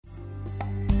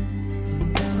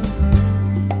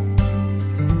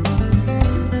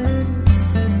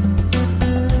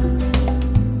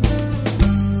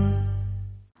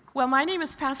my name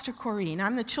is Pastor Corrine.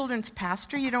 I'm the children's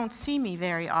pastor. You don't see me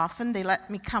very often. They let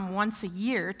me come once a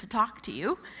year to talk to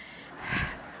you.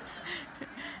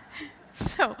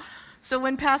 So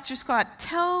when Pastor Scott,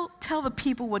 tell the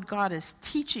people what God is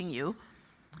teaching you,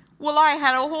 well, I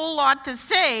had a whole lot to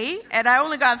say, and I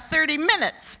only got 30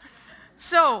 minutes.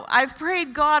 So I've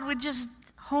prayed God would just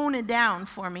hone it down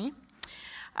for me.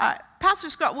 Pastor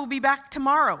Scott will be back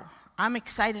tomorrow. I'm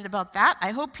excited about that.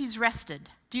 I hope he's rested.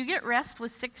 Do you get rest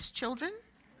with 6 children?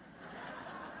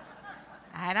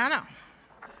 I don't know.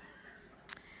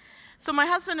 So my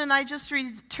husband and I just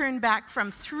returned back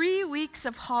from 3 weeks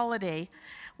of holiday.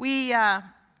 We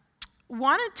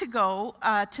wanted to go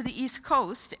to the East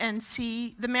Coast and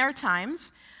see the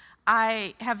Maritimes.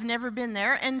 I have never been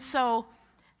there, and so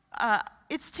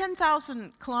it's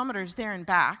 10,000 kilometers there and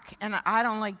back, and I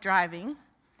don't like driving.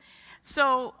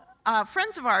 So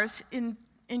friends of ours in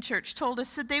church told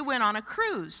us that they went on a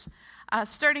cruise,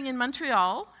 starting in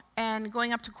Montreal and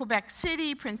going up to Quebec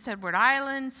City, Prince Edward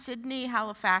Island, Sydney,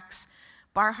 Halifax,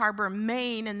 Bar Harbor,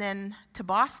 Maine, and then to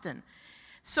Boston.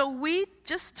 So we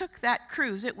just took that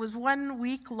cruise. It was 1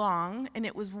 week long, and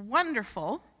it was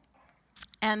wonderful.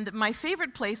 And my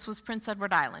favorite place was Prince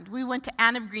Edward Island. We went to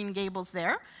Anne of Green Gables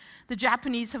there. The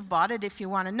Japanese have bought it, if you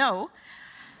want to know.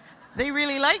 They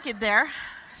really like it there.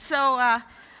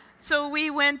 So we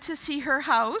went to see her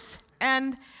house,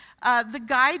 and the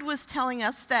guide was telling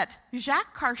us that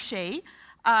Jacques Cartier,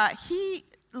 he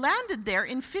landed there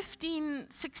in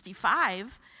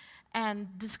 1565 and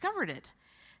discovered it.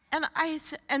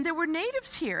 And there were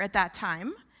natives here at that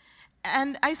time.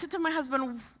 And I said to my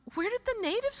husband, where did the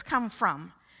natives come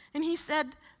from? And he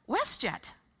said,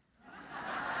 WestJet.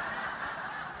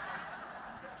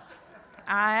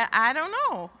 I don't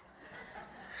know.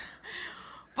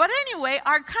 But anyway,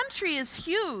 our country is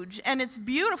huge, and it's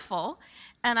beautiful,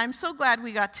 and I'm so glad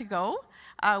we got to go.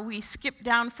 We skipped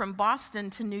down from Boston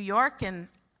to New York, and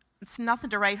it's nothing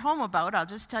to write home about, I'll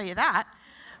just tell you that.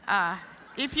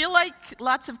 If you like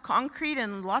lots of concrete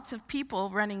and lots of people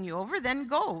running you over, then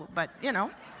go, but, you know.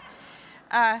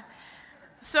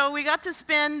 So we got to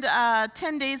spend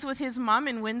 10 days with his mom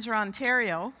in Windsor,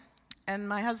 Ontario, and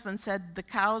my husband said the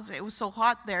cows, it was so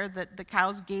hot there that the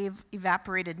cows gave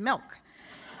evaporated milk.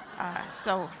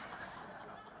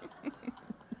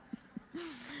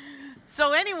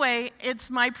 So anyway,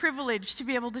 it's my privilege to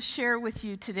be able to share with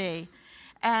you today.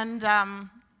 And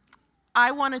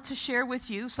I wanted to share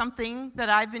with you something that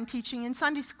I've been teaching in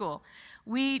Sunday school.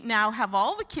 We now have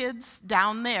all the kids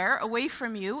down there away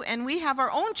from you, and we have our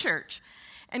own church.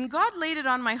 And God laid it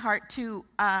on my heart to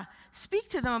speak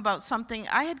to them about something.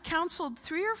 I had counseled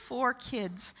 3 or 4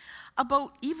 kids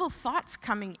about evil thoughts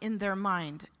coming in their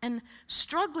mind and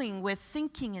struggling with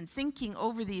thinking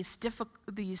over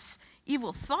these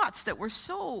evil thoughts that were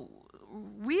so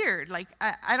weird. Like,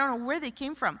 I don't know where they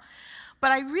came from.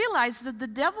 But I realized that the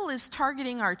devil is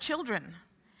targeting our children.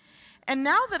 And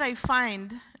now that I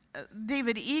find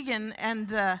David Egan and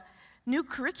the new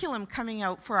curriculum coming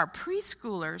out for our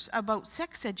preschoolers about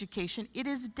sex education, it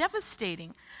is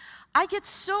devastating. I get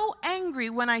so angry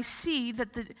when I see that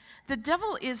the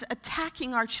devil is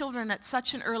attacking our children at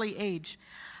such an early age.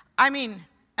 I mean,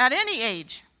 at any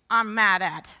age, I'm mad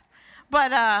at.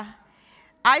 But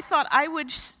I thought I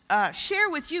would share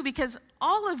with you because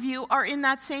all of you are in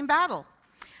that same battle.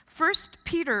 1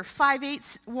 Peter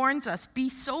 5:8 warns us, be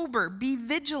sober, be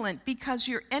vigilant, because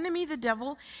your enemy, the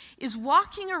devil, is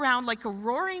walking around like a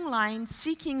roaring lion,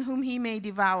 seeking whom he may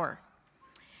devour.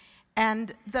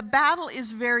 And the battle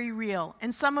is very real,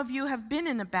 and some of you have been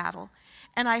in a battle.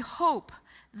 And I hope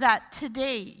that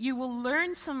today you will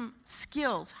learn some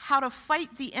skills, how to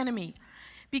fight the enemy,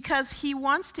 because he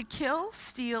wants to kill,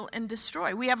 steal, and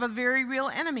destroy. We have a very real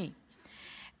enemy.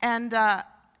 And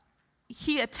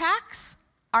he attacks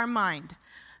our mind.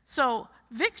 So,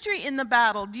 victory in the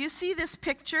battle. Do you see this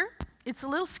picture? It's a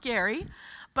little scary,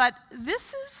 but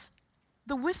this is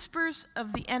the whispers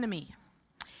of the enemy.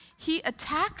 He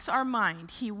attacks our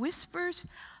mind. He whispers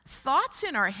thoughts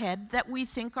in our head that we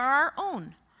think are our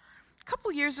own. A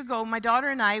couple years ago, my daughter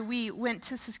and I, we went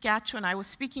to Saskatchewan. I was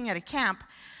speaking at a camp,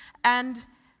 and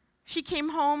she came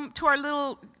home to our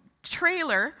little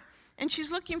trailer, and she's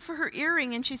looking for her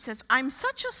earring, and she says, I'm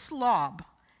such a slob.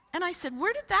 And I said,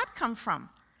 where did that come from?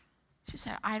 She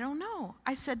said, I don't know.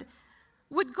 I said,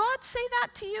 would God say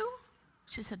that to you?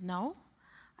 She said, no.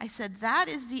 I said, that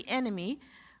is the enemy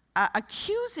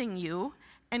accusing you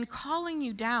and calling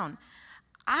you down.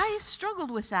 I struggled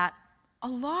with that a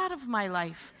lot of my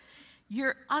life.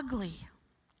 You're ugly.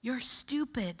 You're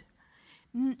stupid.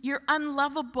 You're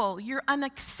unlovable. You're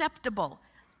unacceptable.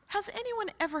 Has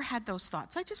anyone ever had those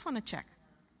thoughts? I just want to check.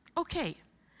 Okay.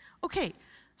 Okay,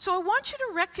 so I want you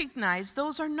to recognize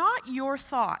those are not your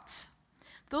thoughts.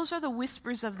 Those are the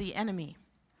whispers of the enemy.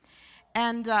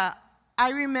 And I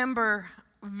remember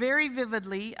very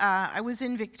vividly, I was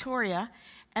in Victoria,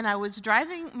 and I was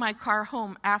driving my car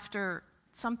home after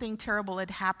something terrible had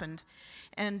happened.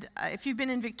 And if you've been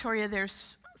in Victoria,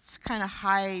 there's kind of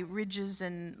high ridges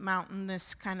and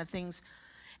mountainous kind of things.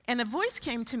 And a voice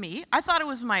came to me. I thought it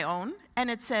was my own. And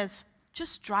it says,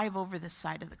 just drive over this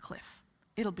side of the cliff.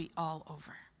 It'll be all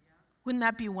over. Wouldn't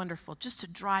that be wonderful, just to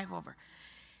drive over?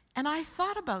 And I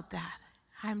thought about that.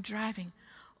 I'm driving.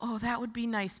 Oh, that would be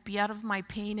nice. Be out of my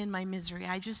pain and my misery.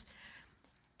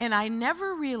 And I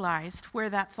never realized where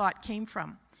that thought came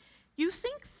from. You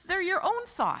think they're your own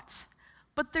thoughts,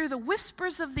 but they're the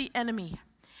whispers of the enemy.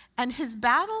 And his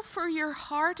battle for your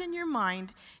heart and your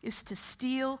mind is to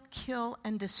steal, kill,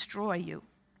 and destroy you.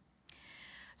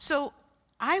 So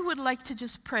I would like to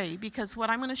just pray, because what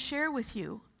I'm going to share with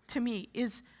you, to me,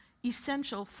 is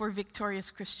essential for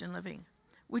victorious Christian living.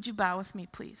 Would you bow with me,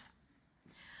 please?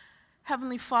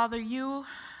 Heavenly Father, you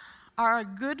are a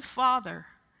good Father,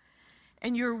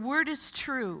 and your word is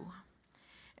true.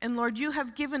 And Lord, you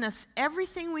have given us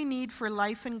everything we need for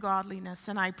life and godliness.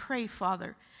 And I pray,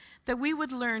 Father, that we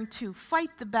would learn to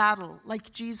fight the battle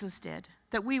like Jesus did,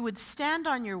 that we would stand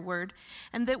on your word,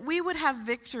 and that we would have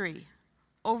victory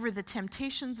over the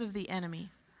temptations of the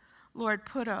enemy. Lord,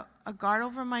 put a guard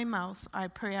over my mouth. I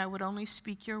pray I would only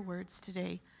speak your words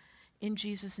today. In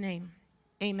Jesus' name,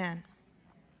 amen.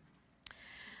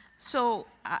 So,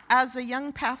 as a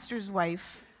young pastor's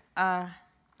wife, I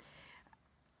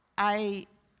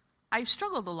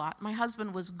struggled a lot. My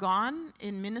husband was gone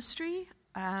in ministry,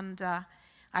 and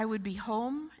I would be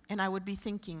home, and I would be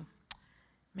thinking,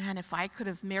 man, if I could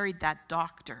have married that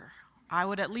doctor, I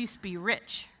would at least be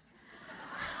rich.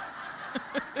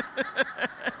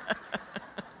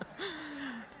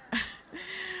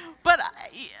 But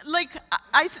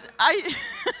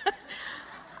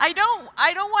I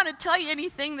don't want to tell you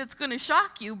anything that's going to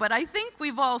shock you, but I think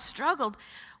we've all struggled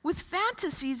with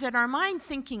fantasies in our mind,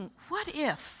 thinking, what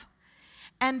if?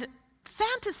 And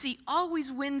fantasy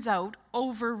always wins out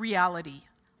over reality,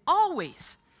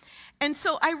 always. And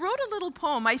so I wrote a little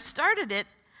poem. I started it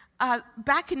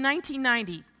back in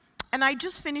 1990, and I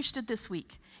just finished it this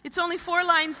week. It's only 4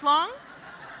 lines long,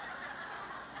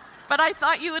 but I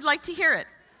thought you would like to hear it.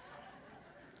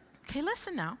 Okay,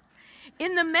 listen now.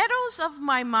 In the meadows of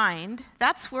my mind,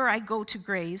 that's where I go to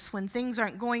graze when things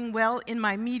aren't going well in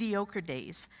my mediocre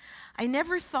days. I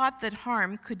never thought that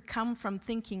harm could come from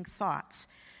thinking thoughts,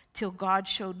 till God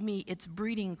showed me its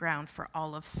breeding ground for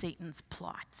all of Satan's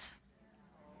plots.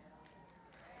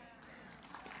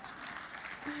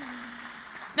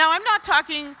 Now, I'm not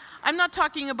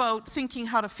talking about thinking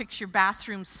how to fix your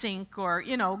bathroom sink or,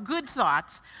 good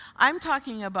thoughts. I'm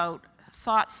talking about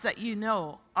thoughts that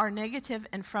are negative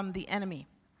and from the enemy.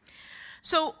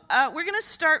 So we're going to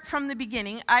start from the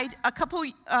beginning. A couple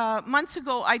months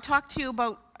ago, I talked to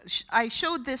you I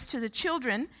showed this to the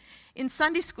children in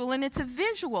Sunday school, and it's a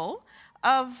visual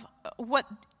of what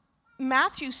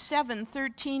Matthew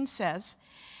 7:13 says.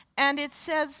 And it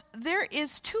says, there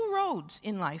is 2 roads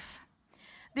in life.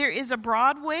 There is a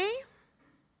broad way,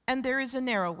 and there is a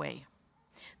narrow way.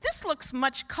 This looks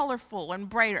much colorful and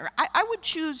brighter. I would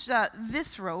choose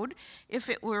this road if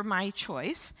it were my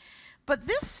choice. But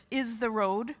this is the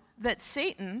road that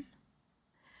Satan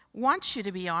wants you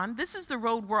to be on. This is the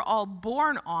road we're all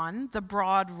born on, the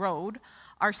broad road,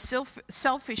 our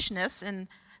selfishness and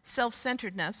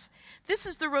self-centeredness. This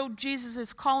is the road Jesus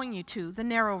is calling you to, the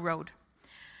narrow road.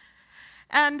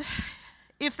 And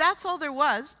if that's all there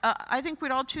was, I think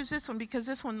we'd all choose this one because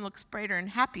this one looks brighter and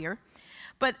happier.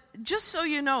 But just so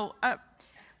you know,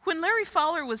 when Larry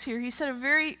Fowler was here, he said a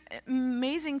very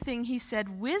amazing thing. He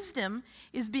said, wisdom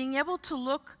is being able to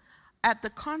look at the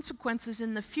consequences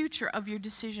in the future of your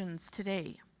decisions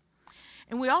today.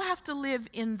 And we all have to live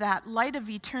in that light of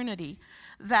eternity,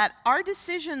 that our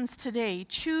decisions today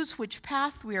choose which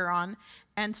path we are on,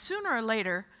 and sooner or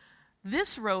later,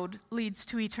 this road leads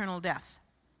to eternal death.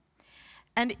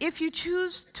 And if you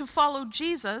choose to follow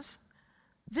Jesus,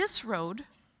 this road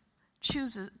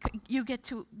you get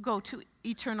to go to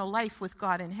eternal life with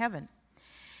God in heaven.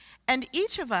 And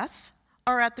each of us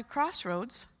are at the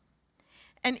crossroads,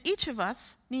 and each of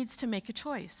us needs to make a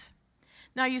choice.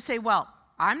 Now you say, well,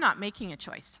 I'm not making a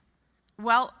choice.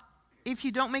 Well, if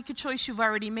you don't make a choice, you've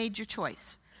already made your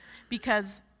choice,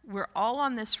 because we're all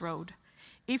on this road.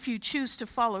 If you choose to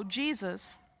follow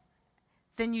Jesus,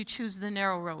 then you choose the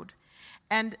narrow road.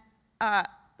 And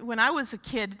when I was a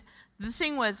kid, the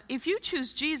thing was, if you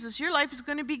choose Jesus, your life is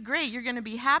going to be great. You're going to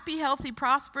be happy, healthy,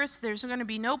 prosperous. There's going to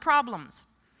be no problems.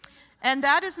 And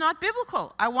that is not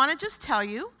biblical. I want to just tell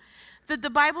you that the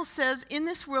Bible says, in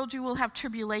this world you will have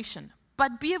tribulation,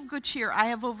 but be of good cheer, I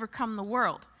have overcome the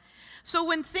world. So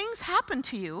when things happen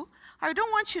to you, I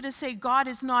don't want you to say God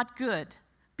is not good,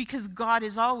 because God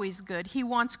is always good. He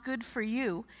wants good for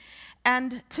you.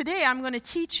 And today I'm going to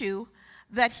teach you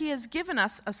that he has given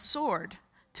us a sword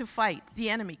to fight the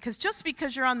enemy. Because just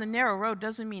because you're on the narrow road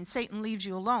doesn't mean Satan leaves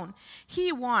you alone.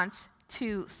 He wants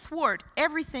to thwart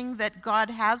everything that God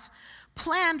has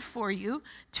planned for you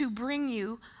to bring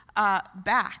you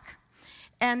back.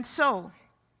 And so,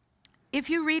 if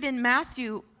you read in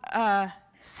Matthew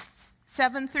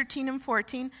 7, 13, and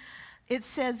 14, it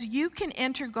says, you can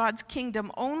enter God's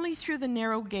kingdom only through the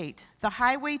narrow gate. The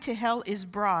highway to hell is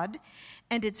broad,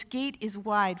 and its gate is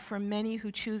wide for many who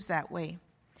choose that way.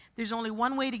 There's only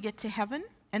one way to get to heaven,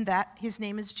 and that his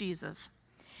name is Jesus.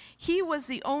 He was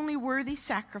the only worthy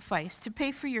sacrifice to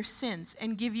pay for your sins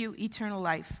and give you eternal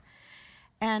life.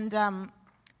 And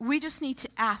we just need to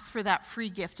ask for that free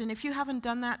gift. And if you haven't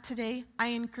done that today, I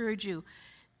encourage you,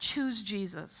 choose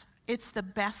Jesus. It's the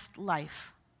best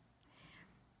life.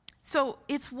 So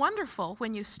it's wonderful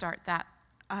when you start that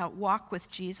walk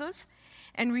with Jesus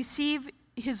and receive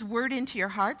his word into your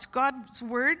hearts. God's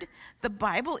word, the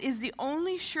Bible, is the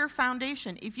only sure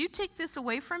foundation. If you take this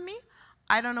away from me,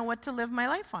 I don't know what to live my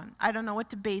life on. I don't know what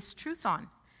to base truth on.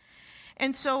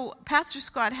 And so Pastor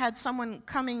Scott had someone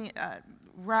coming,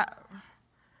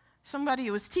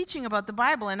 somebody was teaching about the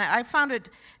Bible, and I found it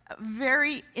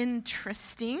very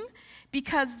interesting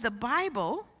because the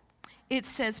Bible, it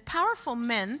says, powerful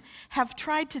men have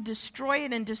tried to destroy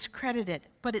it and discredit it,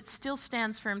 but it still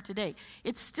stands firm today.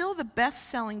 It's still the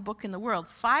best-selling book in the world.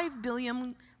 5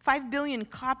 billion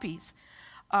copies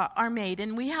are made.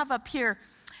 And we have up here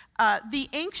the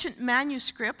ancient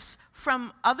manuscripts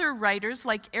from other writers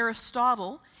like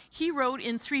Aristotle. He wrote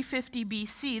in 350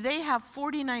 BC. They have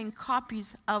 49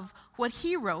 copies of what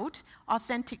he wrote,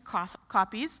 authentic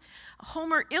copies.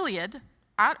 Homer Iliad,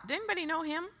 did anybody know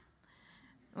him?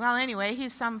 Well, anyway,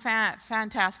 he's some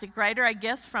fantastic writer, I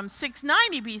guess, from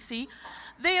 690 BC.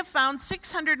 They have found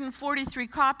 643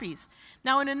 copies.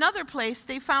 Now, in another place,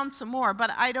 they found some more, but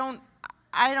I don't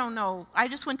know. I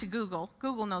just went to Google.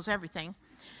 Google knows everything.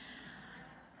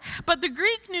 But the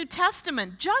Greek New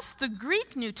Testament, just the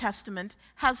Greek New Testament,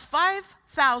 has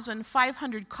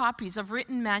 5,500 copies of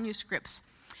written manuscripts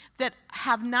that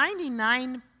have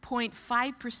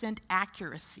 99.5%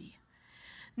 accuracy.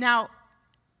 Now,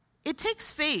 it takes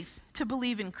faith to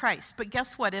believe in Christ, but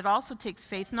guess what? It also takes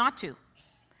faith not to.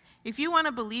 If you want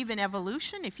to believe in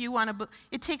evolution, it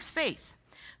takes faith.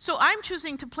 So I'm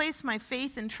choosing to place my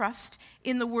faith and trust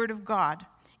in the Word of God.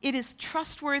 It is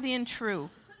trustworthy and true.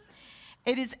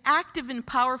 It is active and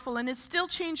powerful, and it's still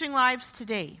changing lives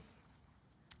today.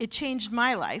 It changed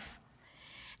my life,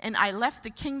 and I left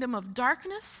the kingdom of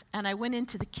darkness, and I went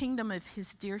into the kingdom of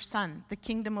his dear Son, the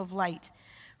kingdom of light,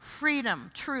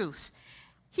 freedom, truth.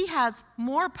 He has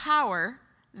more power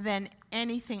than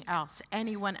anything else,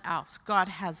 anyone else. God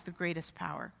has the greatest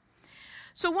power.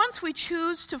 So once we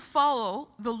choose to follow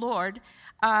the Lord,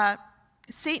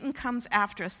 Satan comes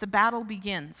after us. The battle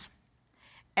begins.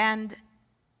 And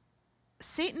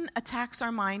Satan attacks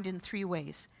our mind in 3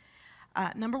 ways.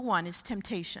 Number 1 is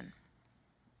temptation.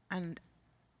 And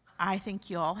I think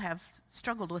you all have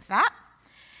struggled with that.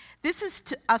 This is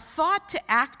a thought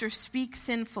to act or speak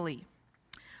sinfully.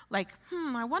 Like,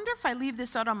 I wonder if I leave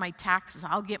this out on my taxes,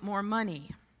 I'll get more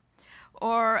money.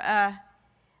 Or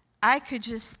I could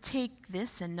just take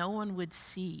this and no one would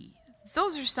see.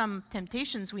 Those are some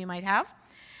temptations we might have.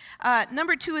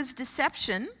 Number 2 is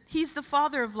deception. He's the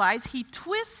father of lies. He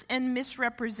twists and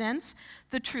misrepresents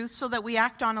the truth so that we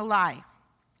act on a lie.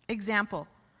 Example,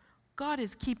 God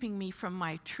is keeping me from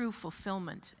my true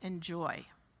fulfillment and joy.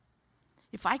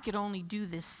 If I could only do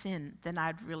this sin, then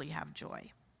I'd really have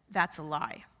joy. That's a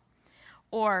lie.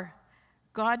 Or,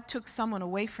 God took someone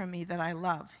away from me that I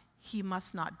love. He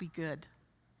must not be good.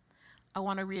 I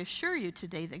want to reassure you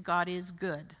today that God is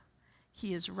good.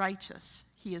 He is righteous.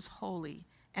 He is holy.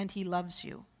 And he loves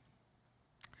you.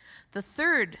 The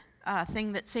third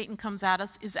thing that Satan comes at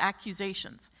us is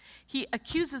accusations. He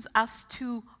accuses us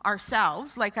to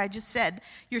ourselves, like I just said,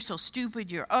 you're so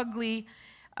stupid, you're ugly,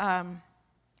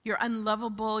 you're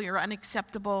unlovable, you're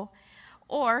unacceptable.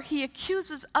 Or he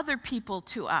accuses other people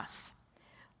to us.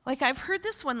 Like I've heard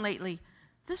this one lately,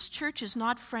 this church is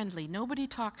not friendly, nobody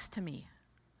talks to me.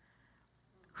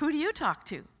 Who do you talk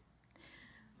to?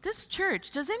 This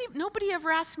church, nobody ever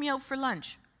asked me out for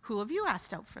lunch. Who have you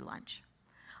asked out for lunch?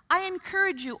 I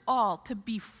encourage you all to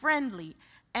be friendly,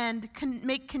 and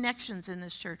make connections in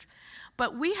this church.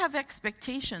 But we have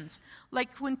expectations.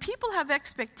 Like when people have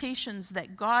expectations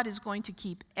that God is going to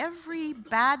keep every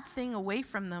bad thing away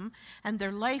from them and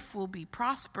their life will be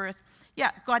prosperous.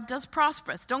 Yeah, God does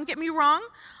prosper us. Don't get me wrong.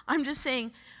 I'm just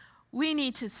saying we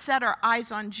need to set our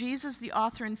eyes on Jesus, the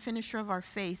author and finisher of our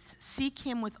faith. Seek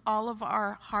him with all of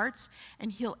our hearts,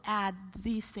 and he'll add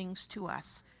these things to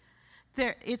us.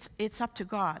 It's up to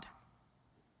God.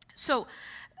 So,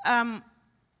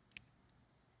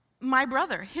 my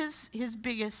brother, his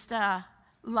biggest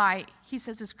lie, he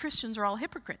says, is Christians are all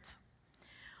hypocrites.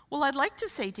 Well, I'd like to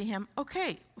say to him,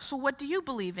 okay, so what do you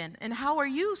believe in? And how are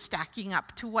you stacking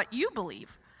up to what you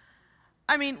believe?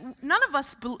 I mean, none of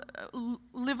us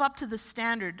live up to the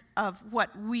standard of what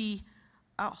we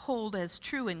hold as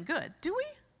true and good, do we?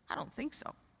 I don't think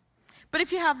so. But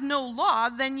if you have no law,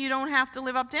 then you don't have to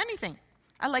live up to anything.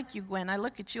 I like you, Gwen. I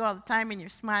look at you all the time and you're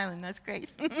smiling. That's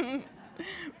great.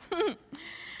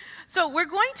 So we're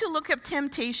going to look at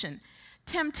temptation.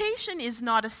 Temptation is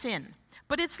not a sin,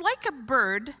 but it's like a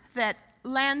bird that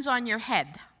lands on your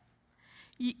head.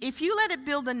 If you let it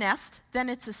build a nest, then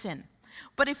it's a sin.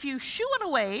 But if you shoo it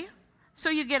away, so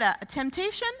you get a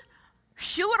temptation,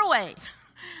 shoo it away,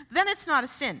 then it's not a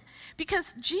sin.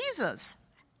 Because Jesus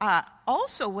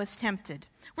also was tempted.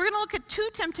 We're going to look at two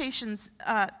temptations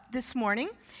this morning,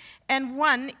 and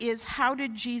one is how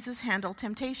did Jesus handle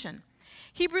temptation?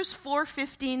 Hebrews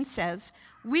 4:15 says,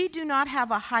 we do not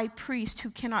have a high priest who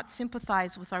cannot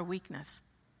sympathize with our weakness.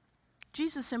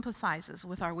 Jesus sympathizes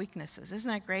with our weaknesses. Isn't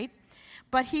that great?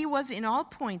 But he was in all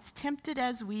points tempted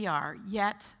as we are,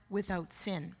 yet without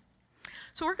sin.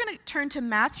 So we're going to turn to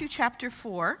Matthew chapter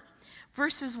 4,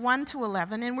 verses 1 to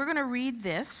 11, and we're going to read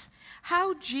this,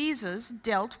 how Jesus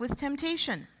dealt with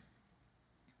temptation.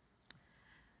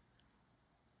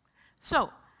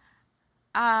 So,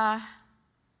 I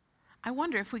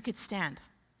wonder if we could stand,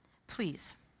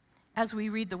 please, as we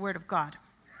read the Word of God.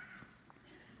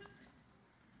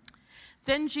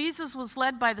 Then Jesus was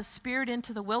led by the Spirit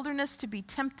into the wilderness to be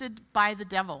tempted by the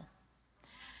devil.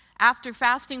 After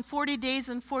fasting 40 days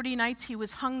and 40 nights, he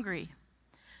was hungry.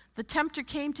 The tempter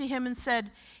came to him and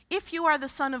said, if you are the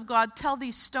Son of God, tell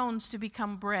these stones to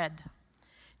become bread.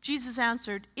 Jesus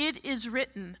answered, it is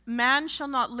written, man shall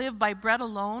not live by bread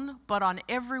alone, but on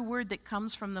every word that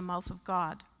comes from the mouth of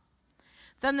God.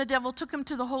 Then the devil took him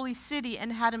to the holy city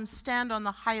and had him stand on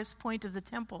the highest point of the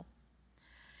temple.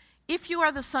 If you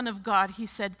are the Son of God, he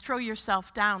said, throw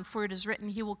yourself down, for it is written,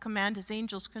 he will command his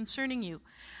angels concerning you,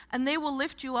 and they will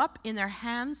lift you up in their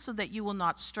hands so that you will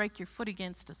not strike your foot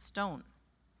against a stone.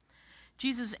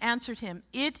 Jesus answered him,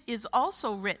 it is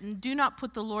also written, do not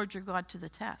put the Lord your God to the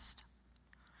test.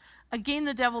 Again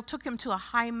the devil took him to a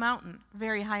high mountain,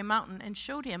 very high mountain, and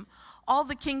showed him all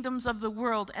the kingdoms of the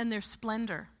world and their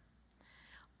splendor.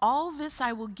 All this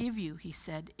I will give you, he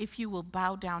said, if you will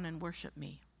bow down and worship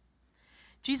me.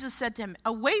 Jesus said to him,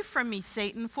 away from me,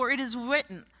 Satan, for it is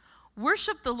written,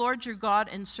 worship the Lord your God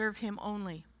and serve him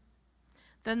only.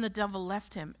 Then the devil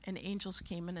left him, and angels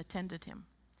came and attended him.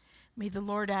 May the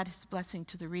Lord add his blessing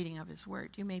to the reading of his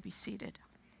word. You may be seated.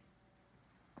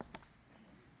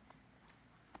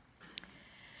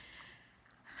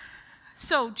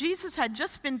 So Jesus had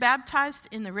just been baptized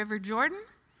in the River Jordan,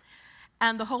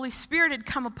 and the Holy Spirit had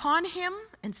come upon him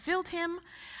and filled him,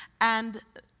 and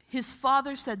his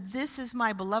father said, this is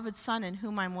my beloved Son in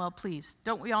whom I'm well pleased.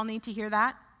 Don't we all need to hear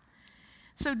that?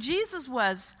 So Jesus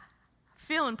was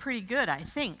feeling pretty good, I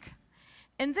think.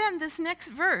 And then this next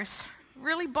verse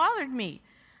really bothered me.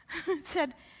 It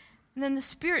said, and then the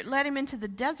Spirit led him into the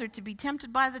desert to be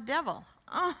tempted by the devil.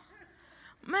 Oh,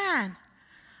 man.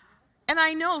 And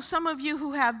I know some of you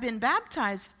who have been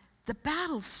baptized, the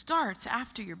battle starts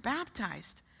after you're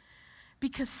baptized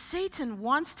because Satan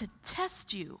wants to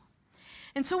test you.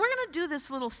 And so we're going to do this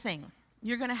little thing.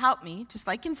 You're going to help me, just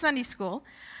like in Sunday school.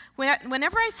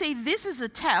 Whenever I say this is a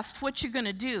test, what you're going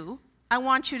to do, I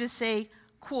want you to say,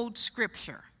 quote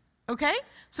Scripture. Okay?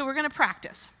 So we're going to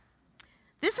practice.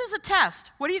 This is a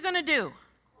test. What are you going to do?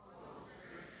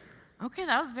 Okay,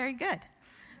 that was very good.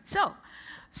 So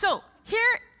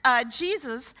here,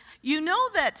 Jesus, you know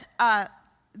that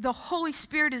the Holy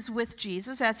Spirit is with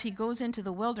Jesus as he goes into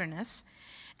the wilderness.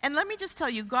 And let me just tell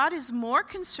you, God is more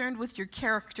concerned with your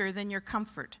character than your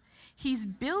comfort. He's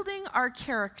building our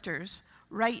characters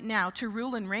right now to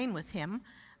rule and reign with him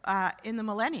in the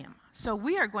millennium. So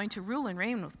we are going to rule and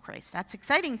reign with Christ. That's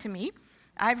exciting to me.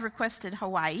 I've requested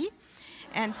Hawaii.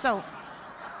 And so,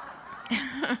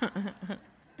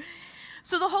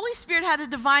 so the Holy Spirit had a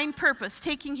divine purpose,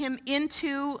 taking him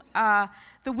into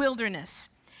the wilderness.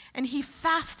 And he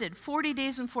fasted 40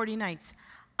 days and 40 nights.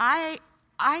 I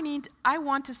I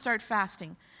want to start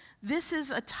fasting. This is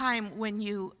a time when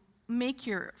you make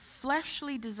your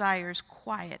fleshly desires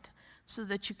quiet so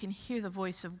that you can hear the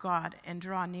voice of God and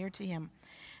draw near to him.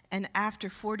 And after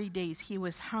 40 days, he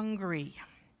was hungry.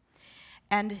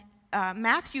 And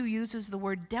Matthew uses the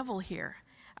word devil here.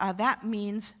 That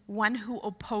means one who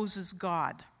opposes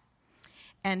God.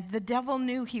 And the devil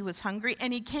knew he was hungry,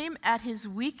 and he came at his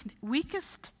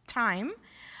weakest time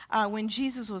when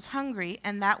Jesus was hungry,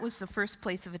 and that was the first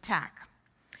place of attack.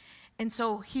 And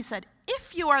so he said,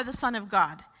 if you are the Son of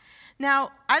God.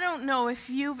 Now, I don't know if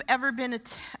you've ever been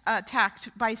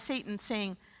attacked by Satan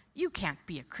saying, you can't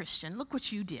be a Christian. Look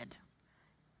what you did.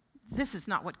 This is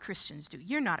not what Christians do.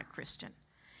 You're not a Christian.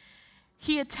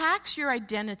 He attacks your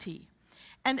identity.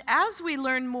 And as we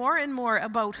learn more and more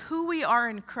about who we are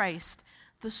in Christ,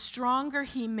 the stronger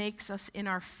he makes us in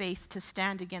our faith to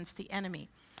stand against the enemy.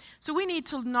 So we need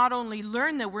to not only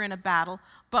learn that we're in a battle,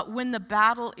 but when the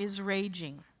battle is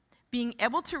raging, being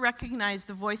able to recognize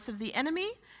the voice of the enemy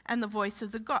and the voice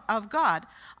of God.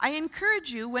 I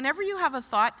encourage you, whenever you have a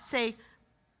thought, say,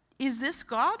 is this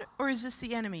God or is this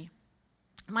the enemy?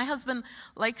 My husband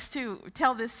likes to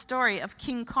tell this story of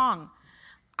King Kong.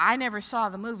 I never saw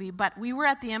the movie, but we were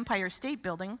at the Empire State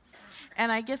Building,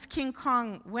 and I guess King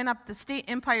Kong went up the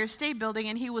Empire State Building,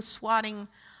 and he was swatting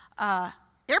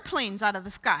airplanes out of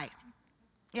the sky.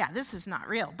 Yeah, this is not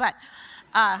real, but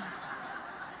I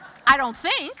don't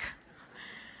think.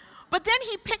 But then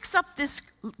he picks up this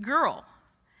girl,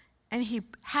 and he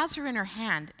has her in her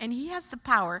hand, and he has the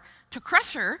power to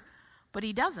crush her, but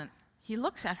he doesn't. He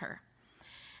looks at her.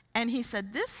 And he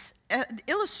said, this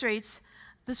illustrates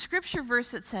the scripture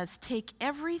verse that says, take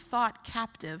every thought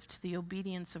captive to the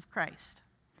obedience of Christ.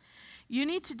 You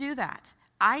need to do that.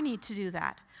 I need to do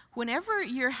that. Whenever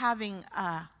you're having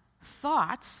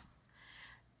thoughts,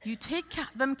 you take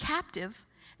them captive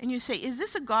and you say, is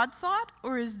this a God thought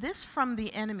or is this from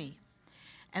the enemy?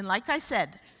 And like I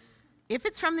said, if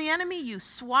it's from the enemy, you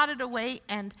swat it away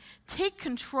and take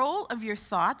control of your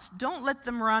thoughts. Don't let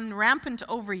them run rampant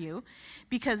over you,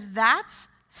 because that's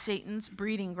Satan's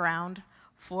breeding ground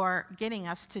for getting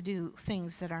us to do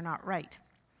things that are not right.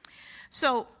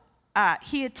 So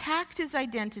he attacked his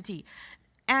identity,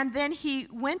 and then he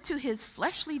went to his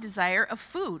fleshly desire of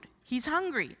food. He's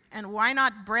hungry, and why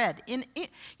not bread?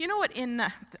 You know what?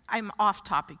 I'm off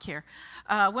topic here.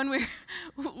 When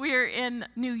we're in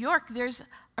New York, there's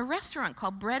a restaurant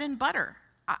called Bread and Butter.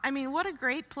 I mean, what a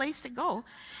great place to go.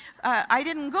 I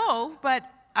didn't go, but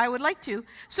I would like to.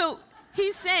 So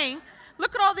he's saying,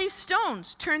 look at all these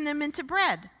stones, turn them into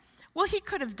bread. Well, he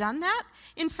could have done that.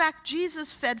 In fact,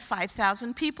 Jesus fed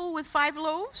 5,000 people with 5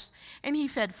 loaves, and he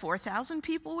fed 4,000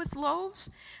 people with loaves.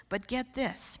 But get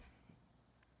this.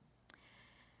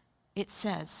 It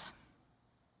says,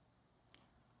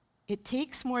 it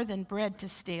takes more than bread to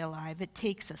stay alive. It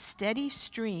takes a steady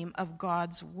stream of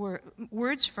God's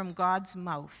words from God's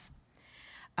mouth.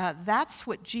 That's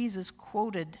what Jesus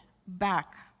quoted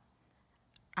back.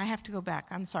 I have to go back.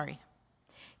 I'm sorry.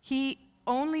 He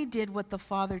only did what the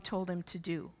Father told him to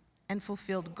do and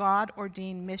fulfilled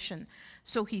God-ordained mission.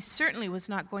 So he certainly was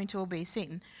not going to obey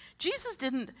Satan. Jesus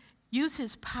didn't use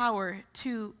his power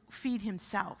to feed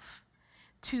himself,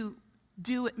 to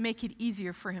make it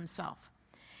easier for himself.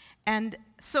 And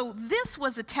so this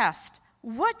was a test.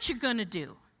 What you gonna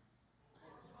do?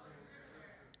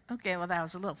 Okay, well, that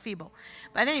was a little feeble.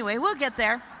 But anyway, we'll get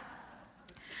there.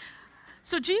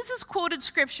 So Jesus quoted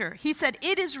scripture. He said,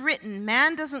 it is written,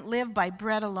 man doesn't live by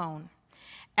bread alone.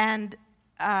 And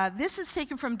this is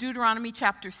taken from Deuteronomy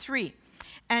chapter 3.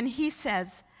 And he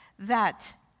says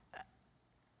that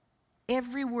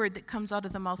every word that comes out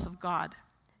of the mouth of God,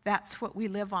 that's what we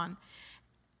live on.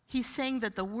 He's saying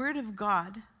that the word of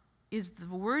God is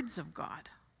the words of God.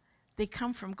 They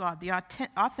come from God, the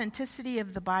authenticity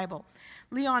of the Bible.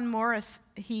 Leon Morris,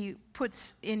 he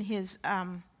puts in his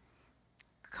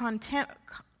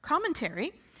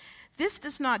commentary, this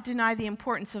does not deny the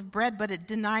importance of bread, but it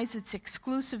denies its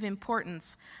exclusive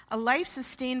importance. A life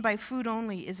sustained by food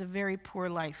only is a very poor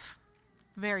life.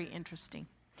 Very interesting.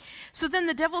 So then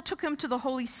the devil took him to the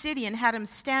holy city and had him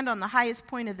stand on the highest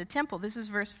point of the temple. This is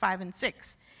verse 5 and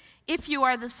 6. If you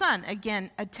are the Son,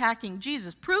 again attacking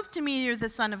Jesus, prove to me you're the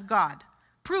Son of God.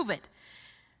 Prove it.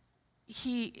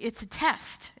 It's a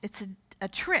test. It's a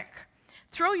trick.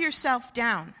 Throw yourself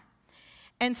down.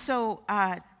 And so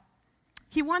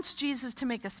he wants Jesus to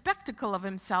make a spectacle of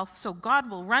himself so God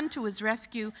will run to his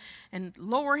rescue and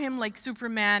lower him like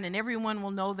Superman, and everyone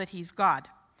will know that he's God.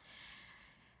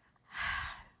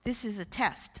 This is a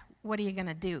test. What are you going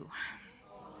to do?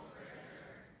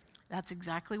 That's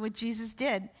exactly what Jesus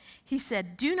did. He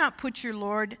said, do not put your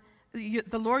Lord,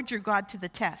 the Lord your God to the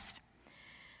test.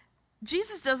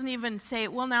 Jesus doesn't even say,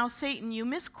 well, now, Satan, you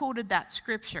misquoted that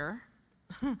scripture.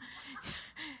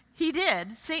 He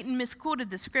did. Satan misquoted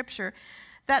the scripture.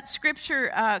 That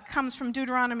scripture comes from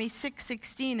Deuteronomy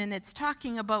 6:16, and it's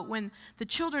talking about when the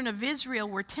children of Israel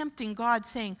were tempting God,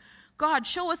 saying, God,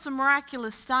 show us a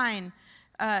miraculous sign.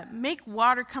 Make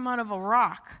water come out of a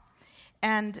rock.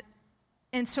 And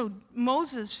so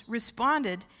Moses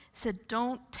responded, said,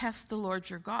 don't test the Lord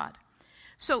your God.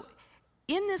 So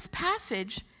in this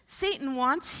passage, Satan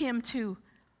wants him to,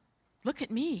 look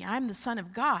at me, I'm the Son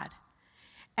of God.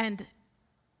 And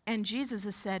Jesus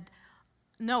has said,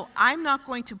 no, I'm not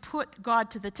going to put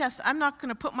God to the test. I'm not going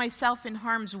to put myself in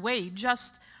harm's way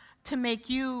just to make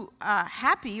you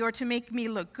happy or to make me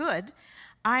look good.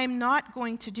 I'm not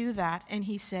going to do that. And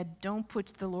he said, don't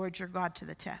put the Lord your God to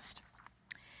the test.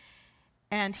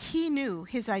 And he knew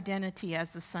his identity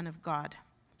as the Son of God.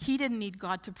 He didn't need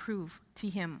God to prove to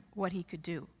him what he could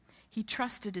do. He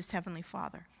trusted his heavenly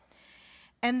Father.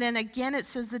 And then again it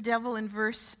says the devil in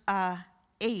verse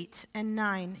 8 and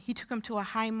 9, he took him to a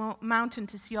high mountain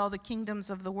to see all the kingdoms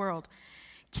of the world.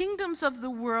 Kingdoms of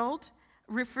the world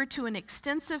refer to an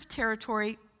extensive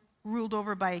territory ruled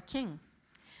over by a king.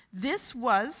 This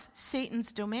was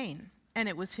Satan's domain, and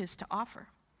it was his to offer.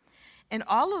 And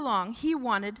all along, he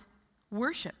wanted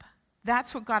worship.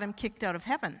 That's what got him kicked out of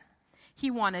heaven.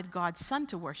 He wanted God's Son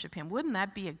to worship him. Wouldn't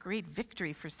that be a great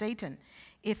victory for Satan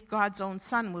if God's own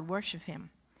Son would worship him?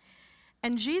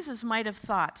 And Jesus might have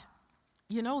thought,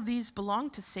 you know, these belong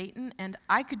to Satan, and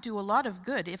I could do a lot of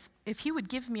good. If he would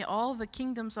give me all the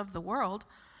kingdoms of the world,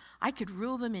 I could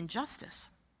rule them in justice.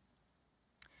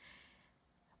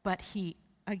 But he,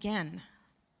 again,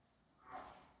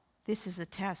 this is a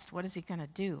test. What is he going to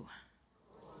do?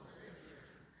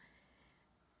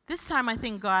 This time I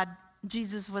think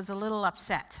Jesus was a little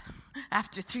upset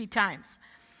after 3 times.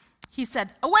 He said,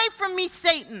 away from me,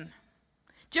 Satan.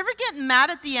 Do you ever get mad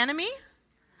at the enemy?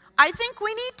 I think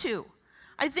we need to.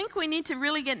 I think we need to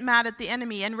really get mad at the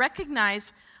enemy and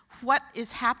recognize what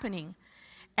is happening.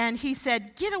 And he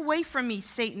said, get away from me,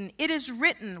 Satan. It is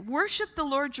written, worship the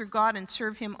Lord your God and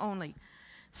serve him only.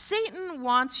 Satan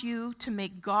wants you to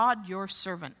make God your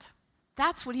servant.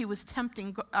 That's what he was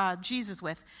tempting Jesus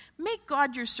with. Make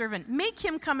God your servant. Make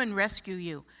him come and rescue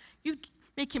you. You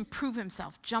make him prove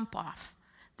himself, jump off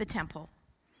the temple.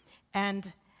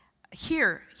 And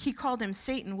here he called him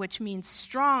Satan, which means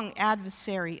strong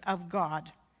adversary of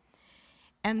God.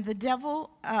 And the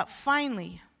devil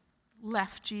finally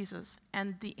left Jesus,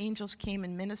 and the angels came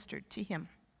and ministered to him.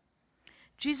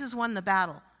 Jesus won the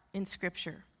battle in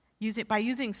Scripture by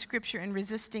using Scripture and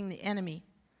resisting the enemy.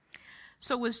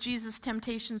 So was Jesus'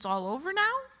 temptations all over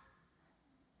now?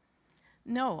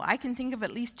 No, I can think of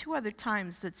at least 2 other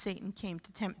times that Satan came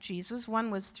to tempt Jesus. One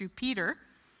was through Peter,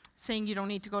 saying you don't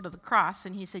need to go to the cross,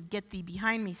 and he said, get thee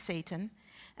behind me, Satan.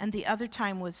 And the other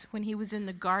time was when he was in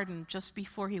the garden just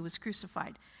before he was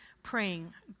crucified,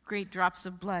 praying great drops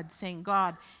of blood, saying,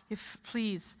 God, if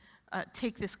please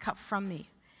take this cup from me.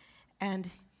 And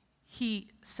he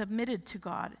submitted to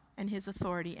God and his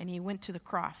authority, and he went to the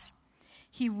cross.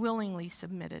 He willingly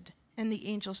submitted, and the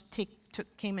angels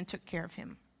came and took care of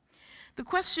him. The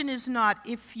question is not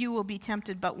if you will be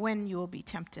tempted, but when you will be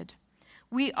tempted.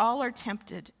 We all are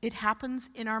tempted. It happens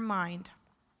in our mind.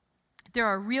 There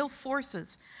are real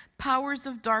forces, powers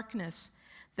of darkness,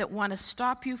 that want to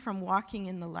stop you from walking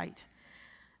in the light.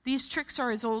 These tricks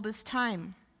are as old as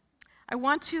time. I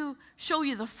want to show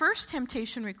you the first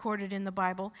temptation recorded in the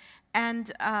Bible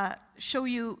and show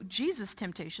you Jesus'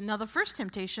 temptation. Now, the first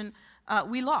temptation,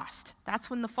 we lost. That's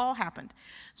when the fall happened.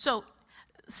 So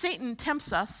Satan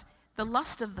tempts us, the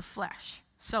lust of the flesh.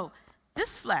 So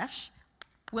this flesh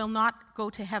will not go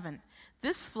to heaven.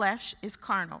 This flesh is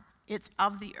carnal. It's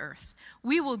of the earth.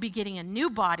 We will be getting a new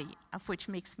body, of which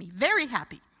makes me very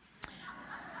happy.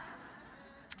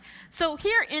 So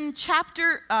here in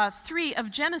chapter 3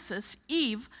 of Genesis,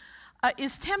 Eve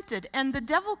is tempted, and the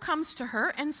devil comes to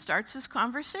her and starts this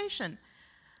conversation.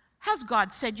 Has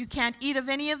God said you can't eat of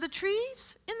any of the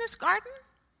trees in this garden?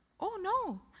 Oh,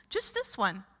 no, just this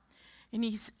one.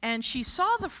 And she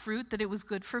saw the fruit, that it was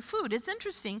good for food. It's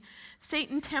interesting.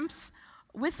 Satan tempts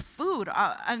with food,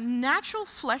 a natural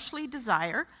fleshly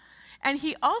desire, and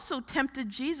he also tempted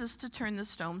Jesus to turn the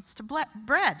stones to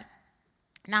bread.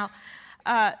 Now,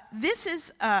 this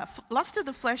is, lust of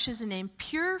the flesh is an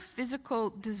impure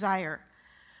physical desire.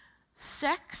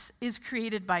 Sex is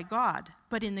created by God,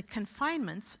 but in the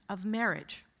confinements of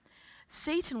marriage.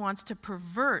 Satan wants to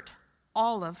pervert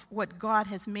all of what God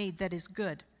has made that is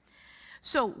good.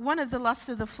 So one of the lusts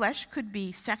of the flesh could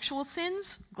be sexual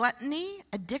sins, gluttony,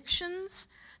 addictions,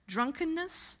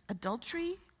 drunkenness,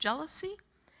 adultery, jealousy.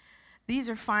 These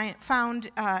are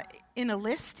found in a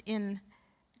list in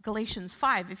Galatians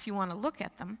 5, if you want to look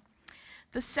at them.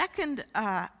 The second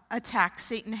attack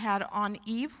Satan had on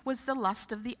Eve was the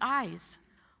lust of the eyes.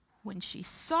 When she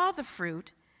saw the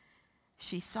fruit,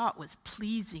 she saw it was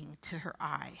pleasing to her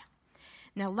eye.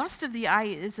 Now, lust of the eye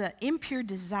is an impure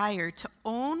desire to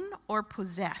own or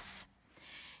possess.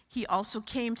 He also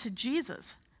came to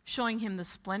Jesus, showing him the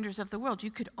splendors of the world.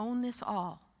 You could own this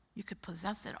all. You could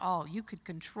possess it all. You could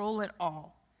control it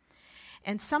all.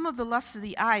 And some of the lust of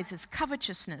the eyes is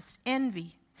covetousness,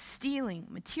 envy, stealing,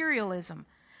 materialism,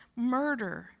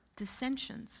 murder,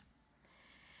 dissensions.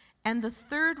 And the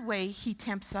third way he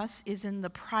tempts us is in the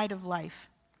pride of life.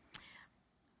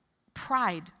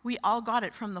 Pride, we all got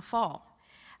it from the fall.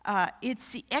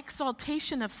 It's the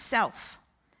exaltation of self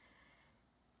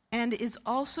and is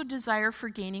also desire for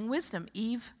gaining wisdom.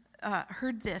 Eve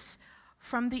heard this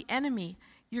from the enemy.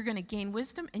 You're going to gain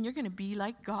wisdom and you're going to be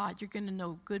like God. You're going to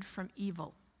know good from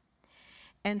evil.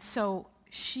 And so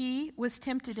she was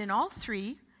tempted in all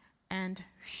three and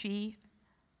she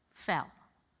fell.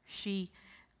 She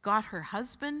got her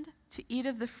husband to eat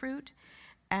of the fruit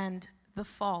and the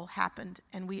fall happened.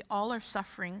 And we all are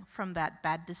suffering from that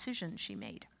bad decision she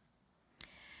made.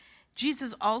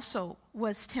 Jesus also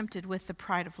was tempted with the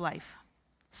pride of life.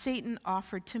 Satan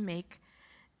offered to make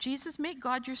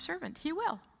God your servant. He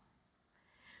will.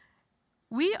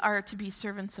 We are to be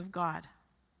servants of God.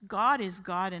 God is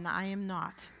God and I am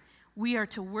not. We are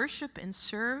to worship and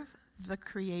serve the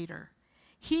Creator.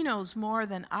 He knows more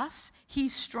than us.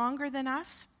 He's stronger than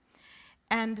us.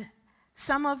 And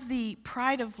some of the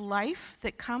pride of life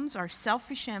that comes are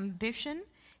selfish ambition,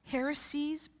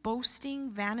 heresies,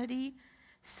 boasting, vanity,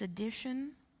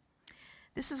 sedition.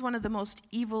 This is one of the most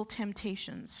evil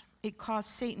temptations. It caused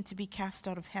Satan to be cast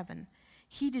out of heaven.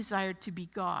 He desired to be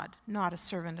God, not a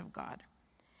servant of God.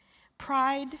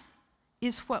 Pride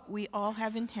is what we all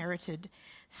have inherited.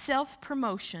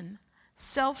 Self-promotion,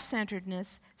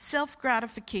 self-centeredness,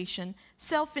 self-gratification,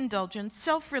 self-indulgence,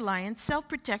 self-reliance,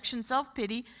 self-protection,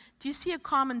 self-pity. Do you see a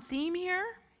common theme here?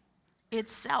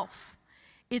 It's self.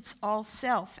 It's all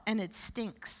self, and it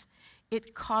stinks.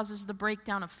 It causes the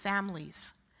breakdown of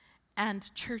families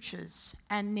and churches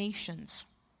and nations.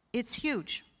 It's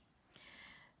huge.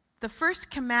 The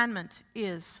first commandment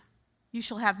is, you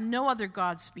shall have no other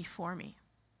gods before me.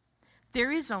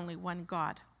 There is only one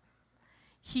God.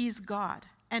 He's God.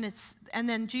 And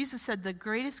then Jesus said the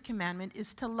greatest commandment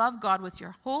is to love God with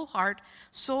your whole heart,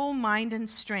 soul, mind, and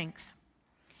strength.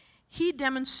 He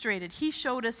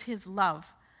showed us his love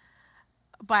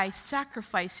by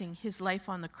sacrificing his life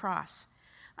on the cross.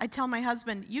 I tell my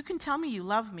husband, you can tell me you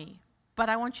love me, but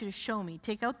I want you to show me.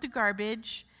 Take out the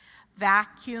garbage,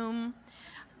 vacuum.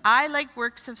 I like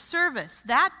works of service.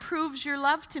 That proves your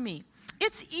love to me.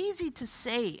 It's easy to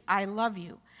say, I love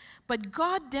you, but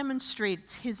God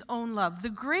demonstrates his own love. The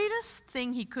greatest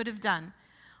thing he could have done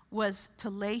was to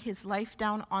lay his life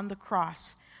down on the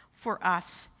cross for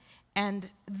us, and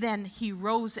then he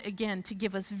rose again to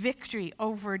give us victory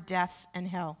over death and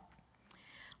hell.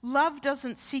 Love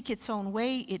doesn't seek its own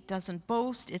way. It doesn't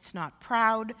boast. It's not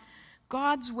proud.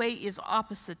 God's way is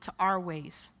opposite to our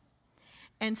ways.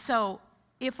 And so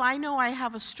if I know I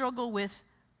have a struggle with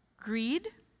greed,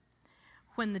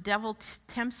 when the devil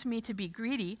tempts me to be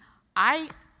greedy, I'm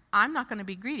not going to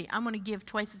be greedy. I'm going to give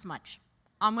twice as much.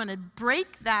 I'm going to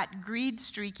break that greed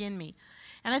streak in me.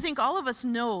 And I think all of us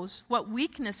knows what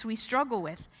weakness we struggle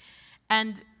with.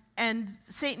 And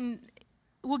Satan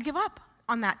will give up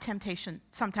on that temptation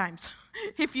sometimes.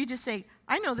 If you just say,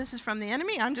 I know this is from the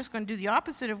enemy, I'm just going to do the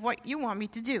opposite of what you want me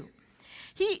to do.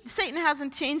 Satan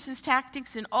hasn't changed his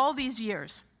tactics in all these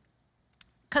years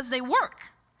because they work.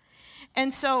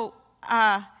 And so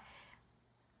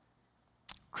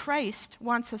Christ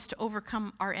wants us to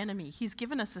overcome our enemy. He's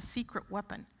given us a secret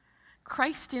weapon.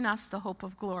 Christ in us, the hope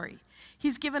of glory.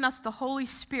 He's given us the Holy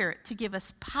Spirit to give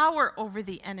us power over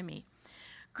the enemy.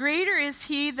 Greater is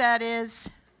he that is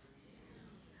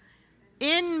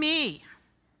in me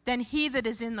than he that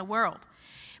is in the world.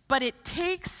 But it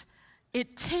takes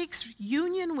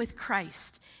union with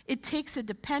Christ. It takes a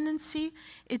dependency.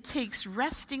 It takes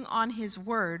resting on his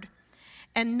word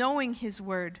and knowing his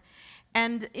word.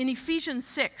 And in Ephesians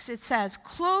 6, it says,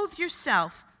 clothe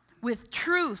yourself with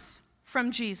truth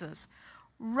from Jesus,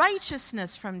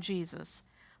 righteousness from Jesus,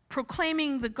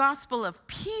 proclaiming the gospel of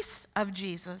peace of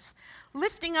Jesus,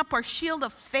 lifting up our shield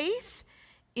of faith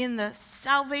in the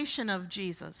salvation of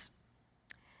Jesus.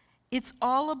 It's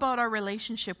all about our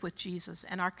relationship with Jesus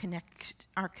and our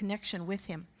connection with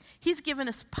him. He's given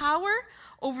us power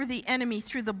over the enemy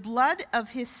through the blood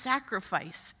of his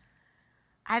sacrifice.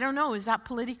 I don't know, is that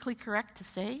politically correct to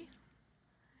say?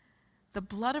 The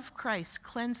blood of Christ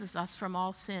cleanses us from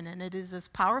all sin, and it is as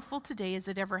powerful today as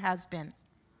it ever has been.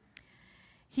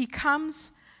 He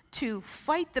comes to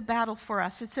fight the battle for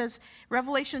us. It says,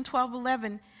 Revelation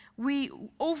 12:11, we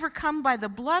overcome by the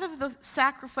blood of the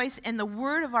sacrifice and the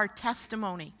word of our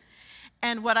testimony.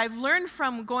 And what I've learned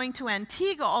from going to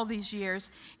Antigua all these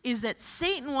years is that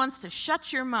Satan wants to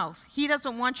shut your mouth. He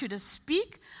doesn't want you to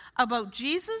speak about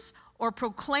Jesus or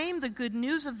proclaim the good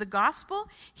news of the gospel.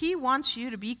 He wants you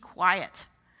to be quiet.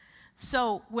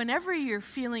 So whenever you're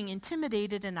feeling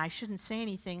intimidated and I shouldn't say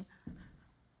anything,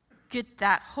 get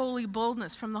that holy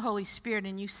boldness from the Holy Spirit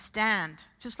and you stand.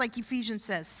 Just like Ephesians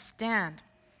says, stand.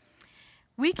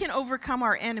 We can overcome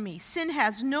our enemy. Sin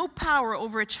has no power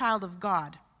over a child of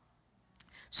God.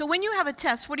 So when you have a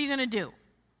test, what are you going to do?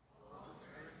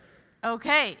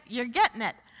 Okay, you're getting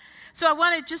it. So I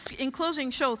want to just, in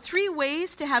closing, show 3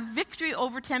 ways to have victory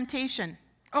over temptation.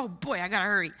 Oh boy, I got to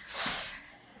hurry.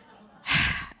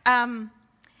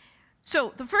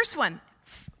 So the first one,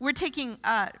 we're taking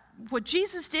what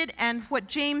Jesus did and what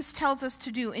James tells us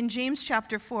to do in James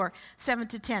chapter 4,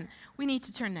 7-10. We need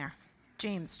to turn there.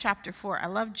 James chapter 4. I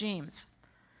love James,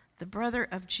 the brother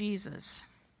of Jesus.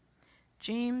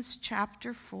 James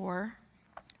chapter 4,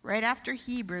 right after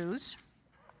Hebrews.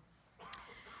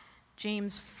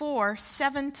 James 4,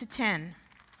 7-10.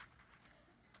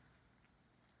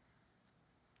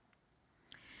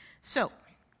 So,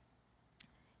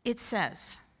 it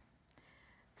says,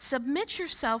 submit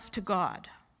yourself to God.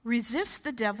 Resist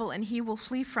the devil and he will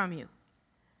flee from you.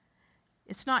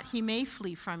 It's not he may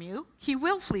flee from you. He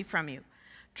will flee from you.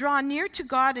 Draw near to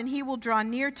God and he will draw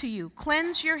near to you.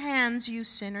 Cleanse your hands, you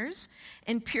sinners,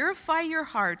 and purify your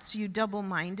hearts, you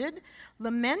double-minded.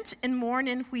 Lament and mourn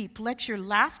and weep. Let your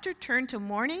laughter turn to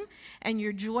mourning and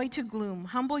your joy to gloom.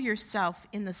 Humble yourself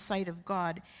in the sight of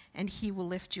God and he will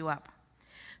lift you up.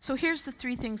 So here's the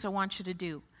 3 things I want you to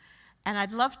do. And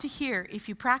I'd love to hear, if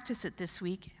you practice it this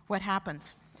week, what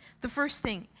happens. The first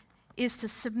thing is to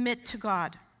submit to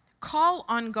God. Call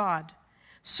on God.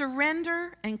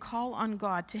 Surrender and call on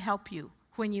God to help you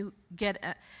when you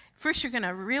get first you're going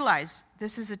to realize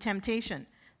this is a temptation.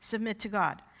 Submit to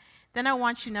God. Then I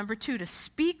want you, number 2, to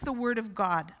speak the word of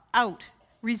God out.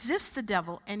 Resist the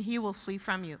devil and he will flee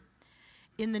from you.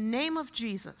 In the name of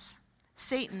Jesus,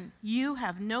 Satan, you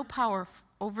have no power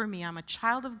over me. I'm a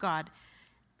child of God.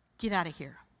 Get out of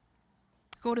here.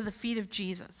 Go to the feet of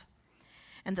Jesus.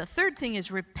 And the third thing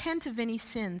is repent of any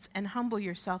sins and humble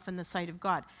yourself in the sight of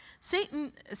God.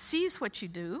 Satan sees what you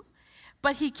do,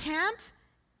 but he can't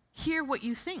hear what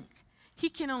you think. He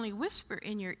can only whisper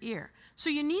in your ear.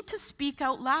 So you need to speak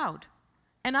out loud.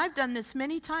 And I've done this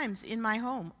many times in my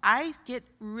home. I get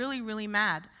really, really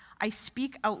mad. I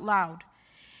speak out loud.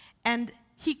 And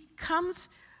he comes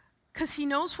because he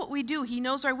knows what we do. He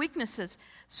knows our weaknesses.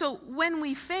 So when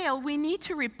we fail, we need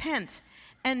to repent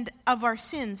and of our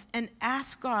sins and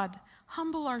ask God,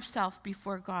 humble ourselves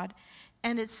before God.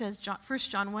 And it says, 1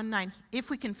 John 1:9, if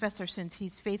we confess our sins,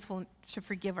 he's faithful to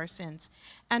forgive our sins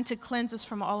and to cleanse us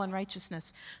from all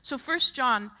unrighteousness. So 1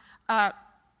 John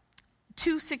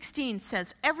 2:16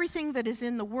 says, everything that is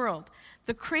in the world,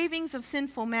 the cravings of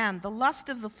sinful man, the lust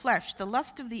of the flesh, the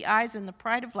lust of the eyes, and the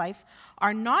pride of life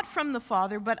are not from the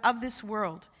Father, but of this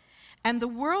world. And the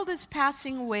world is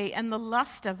passing away and the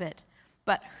lust of it.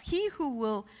 But he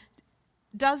who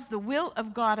does the will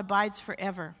of God abides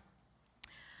forever.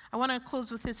 I want to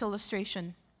close with this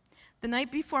illustration. The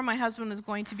night before my husband was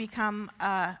going to become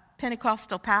a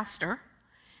Pentecostal pastor,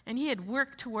 and he had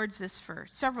worked towards this for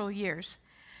several years,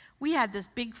 we had this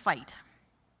big fight.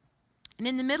 And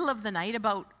in the middle of the night,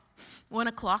 about 1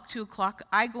 o'clock, 2 o'clock,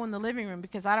 I go in the living room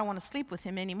because I don't want to sleep with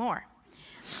him anymore.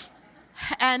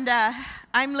 And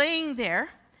I'm laying there,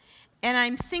 and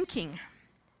I'm thinking,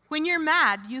 when you're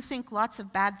mad, you think lots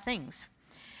of bad things.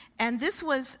 And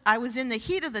I was in the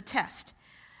heat of the test.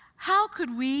 How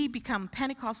could we become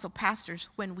Pentecostal pastors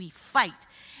when we fight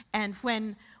and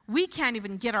when we can't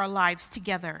even get our lives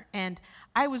together? And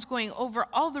I was going over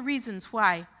all the reasons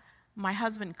why my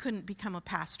husband couldn't become a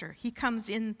pastor. He comes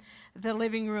in the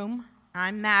living room.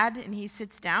 I'm mad, and he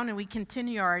sits down, and we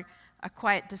continue a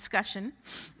quiet discussion.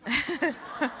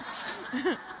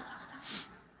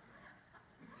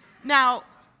 Now,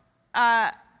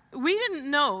 we didn't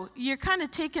know. You're kind of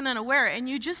taken unaware, and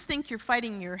you just think you're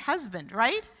fighting your husband,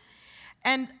 right?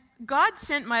 And God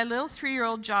sent my little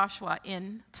 3-year-old Joshua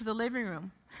in to the living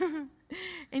room.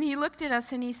 And he looked at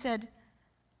us and he said,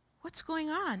 what's going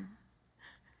on?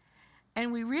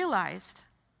 And we realized,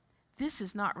 this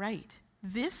is not right.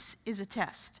 This is a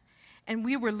test, and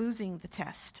we were losing the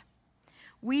test.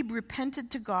 We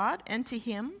repented to God and to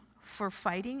him for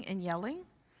fighting and yelling.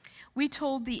 We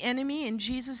told the enemy in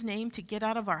Jesus' name to get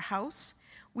out of our house.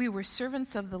 We were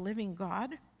servants of the living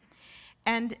God.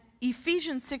 And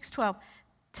Ephesians 6:12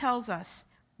 tells us,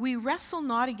 we wrestle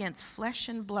not against flesh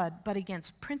and blood, but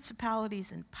against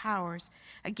principalities and powers,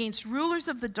 against rulers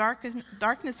of the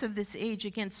darkness of this age,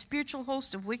 against spiritual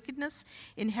hosts of wickedness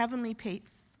in heavenly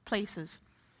places.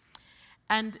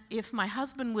 And if my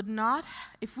husband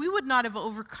if we would not have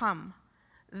overcome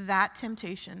that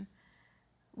temptation,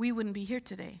 we wouldn't be here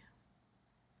today.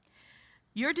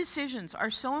 Your decisions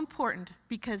are so important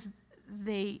because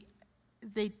they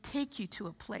take you to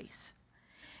a place.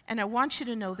 And I want you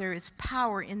to know there is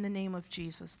power in the name of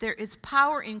Jesus. There is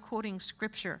power in quoting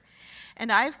Scripture.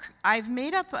 And I've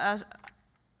made up a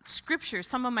scripture,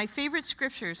 some of my favorite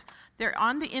scriptures. They're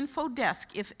on the info desk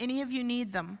if any of you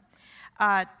need them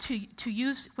to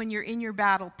use when you're in your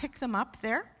battle. Pick them up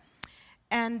there.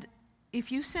 And if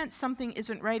you sense something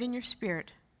isn't right in your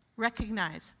spirit,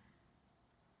 recognize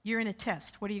you're in a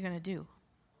test. What are you going to do?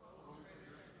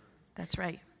 That's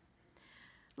right.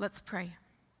 Let's pray.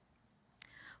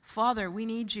 Father, we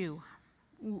need you.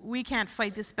 We can't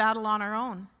fight this battle on our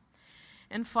own.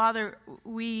 And Father,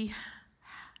 we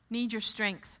need your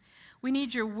strength. We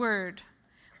need your word.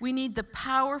 We need the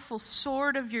powerful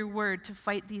sword of your word to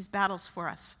fight these battles for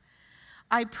us.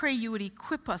 I pray you would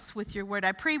equip us with your word.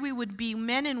 I pray we would be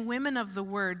men and women of the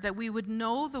word, that we would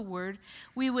know the word,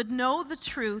 we would know the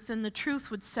truth, and the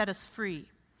truth would set us free.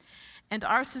 And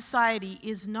our society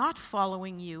is not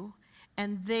following you,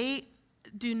 and they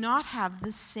do not have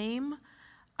the same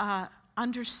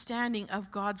understanding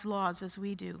of God's laws as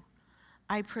we do.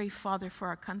 I pray, Father, for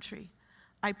our country.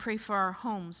 I pray for our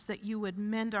homes, that you would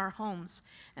mend our homes,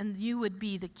 and you would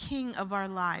be the king of our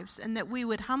lives, and that we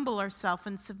would humble ourselves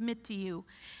and submit to you,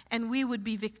 and we would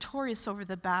be victorious over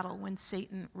the battle when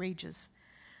Satan rages.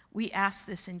 We ask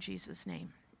this in Jesus'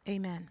 name. Amen.